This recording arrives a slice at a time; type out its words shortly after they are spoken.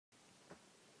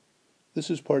This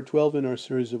is part 12 in our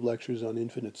series of lectures on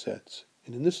infinite sets.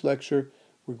 And in this lecture,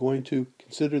 we're going to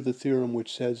consider the theorem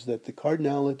which says that the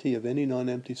cardinality of any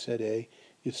non-empty set A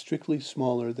is strictly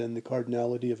smaller than the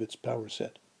cardinality of its power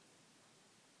set.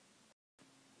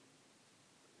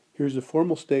 Here's a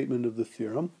formal statement of the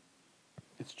theorem.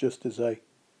 It's just as I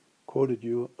quoted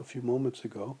you a few moments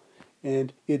ago,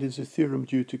 and it is a theorem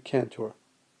due to Cantor.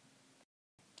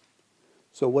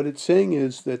 So what it's saying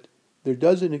is that there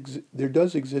does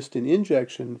exist an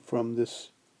injection from this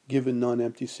given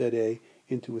non-empty set A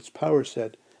into its power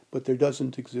set, but there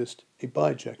doesn't exist a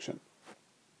bijection.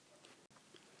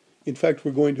 In fact,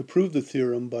 we're going to prove the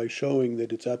theorem by showing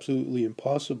that it's absolutely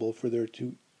impossible for there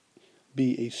to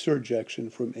be a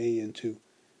surjection from A into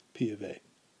P of A.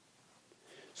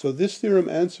 So this theorem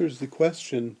answers the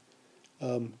question,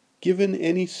 given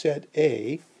any set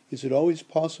A, is it always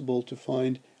possible to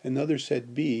find another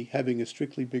set B having a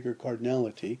strictly bigger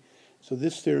cardinality? So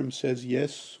this theorem says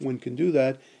yes, one can do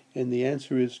that, and the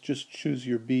answer is just choose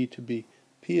your B to be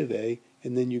P of A,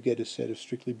 and then you get a set of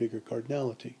strictly bigger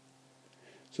cardinality.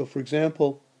 So for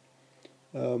example,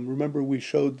 remember we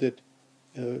showed that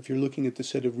if you're looking at the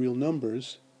set of real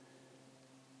numbers,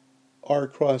 R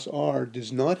cross R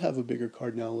does not have a bigger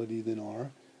cardinality than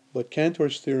R, but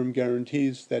Cantor's theorem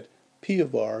guarantees that P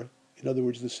of R, in other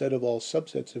words the set of all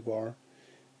subsets of R,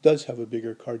 does have a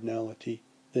bigger cardinality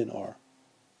than R.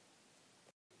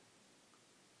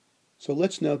 So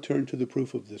let's now turn to the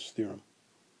proof of this theorem.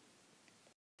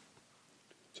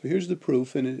 So here's the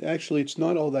proof, and it's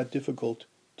not all that difficult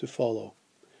to follow.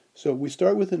 So we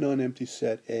start with a non-empty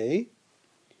set A,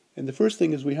 and the first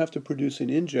thing is we have to produce an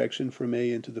injection from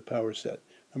A into the power set.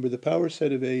 Remember, the power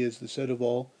set of A is the set of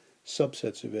all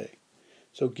subsets of A.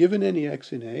 So given any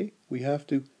x in A, we have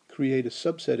to create a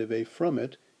subset of A from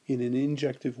it in an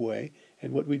injective way,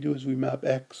 and what we do is we map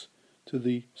x to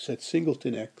the set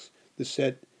singleton x, the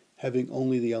set having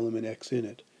only the element x in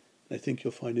it. And I think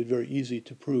you'll find it very easy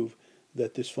to prove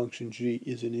that this function g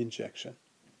is an injection.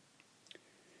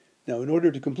 Now, in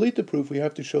order to complete the proof, we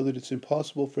have to show that it's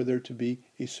impossible for there to be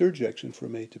a surjection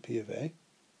from A to P of A.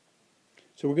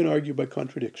 So we're going to argue by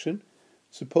contradiction.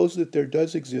 Suppose that there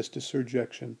does exist a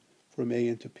surjection from A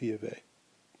into P of A.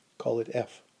 Call it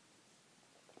F.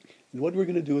 And what we're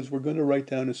going to do is we're going to write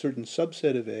down a certain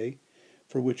subset of A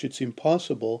for which it's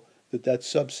impossible that that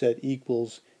subset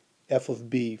equals F of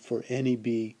B for any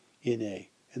B in A.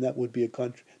 And that would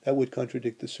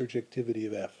contradict the surjectivity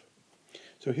of F.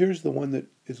 So here's the one that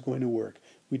is going to work.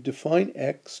 We define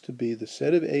X to be the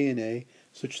set of A in A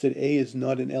such that A is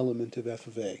not an element of F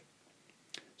of A.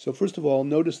 So first of all,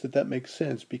 notice that that makes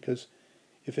sense, because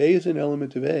if A is an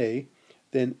element of A,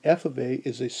 then F of A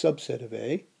is a subset of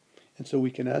A, and so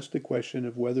we can ask the question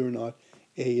of whether or not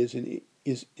A is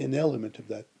an element of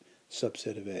that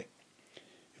subset of A.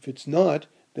 If it's not,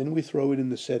 then we throw it in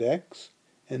the set X,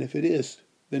 and if it is,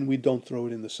 then we don't throw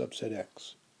it in the subset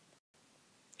X.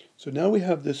 So now we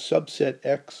have this subset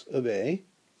X of A,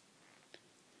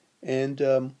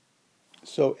 and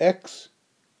so X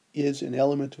is an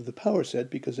element of the power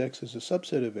set because X is a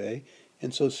subset of A,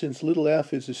 and so since little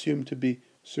f is assumed to be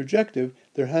surjective,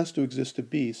 there has to exist a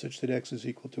B such that X is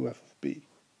equal to F of B.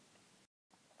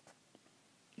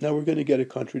 Now we're going to get a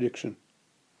contradiction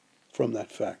from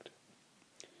that fact.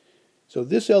 So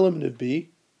this element of B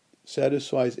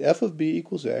satisfies F of B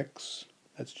equals X.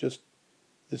 That's just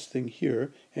this thing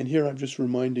here, and here I'm just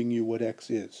reminding you what X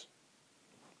is.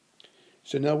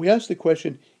 So now we ask the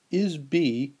question, is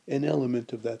B an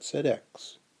element of that set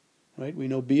X? Right? We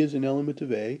know B is an element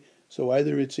of A, so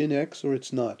either it's in X or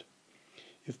it's not.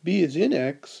 If B is in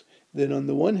X, then on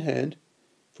the one hand,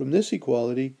 from this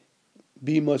equality,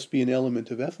 B must be an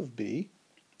element of F of B,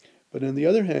 but on the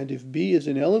other hand, if B is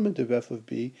an element of F of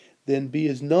B, then B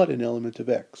is not an element of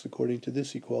X, according to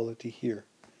this equality here.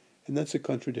 And that's a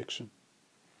contradiction.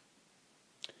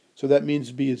 So that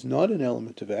means B is not an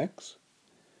element of X.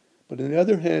 But on the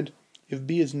other hand, if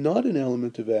B is not an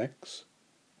element of X,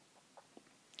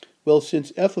 well,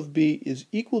 since F of B is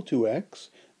equal to X,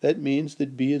 that means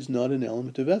that B is not an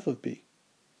element of F of B.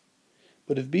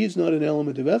 But if B is not an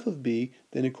element of F of B,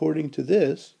 then according to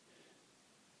this,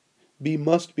 B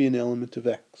must be an element of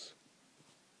X.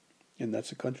 And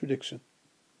that's a contradiction.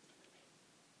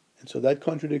 And so that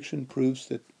contradiction proves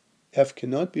that F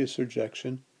cannot be a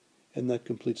surjection, and that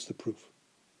completes the proof.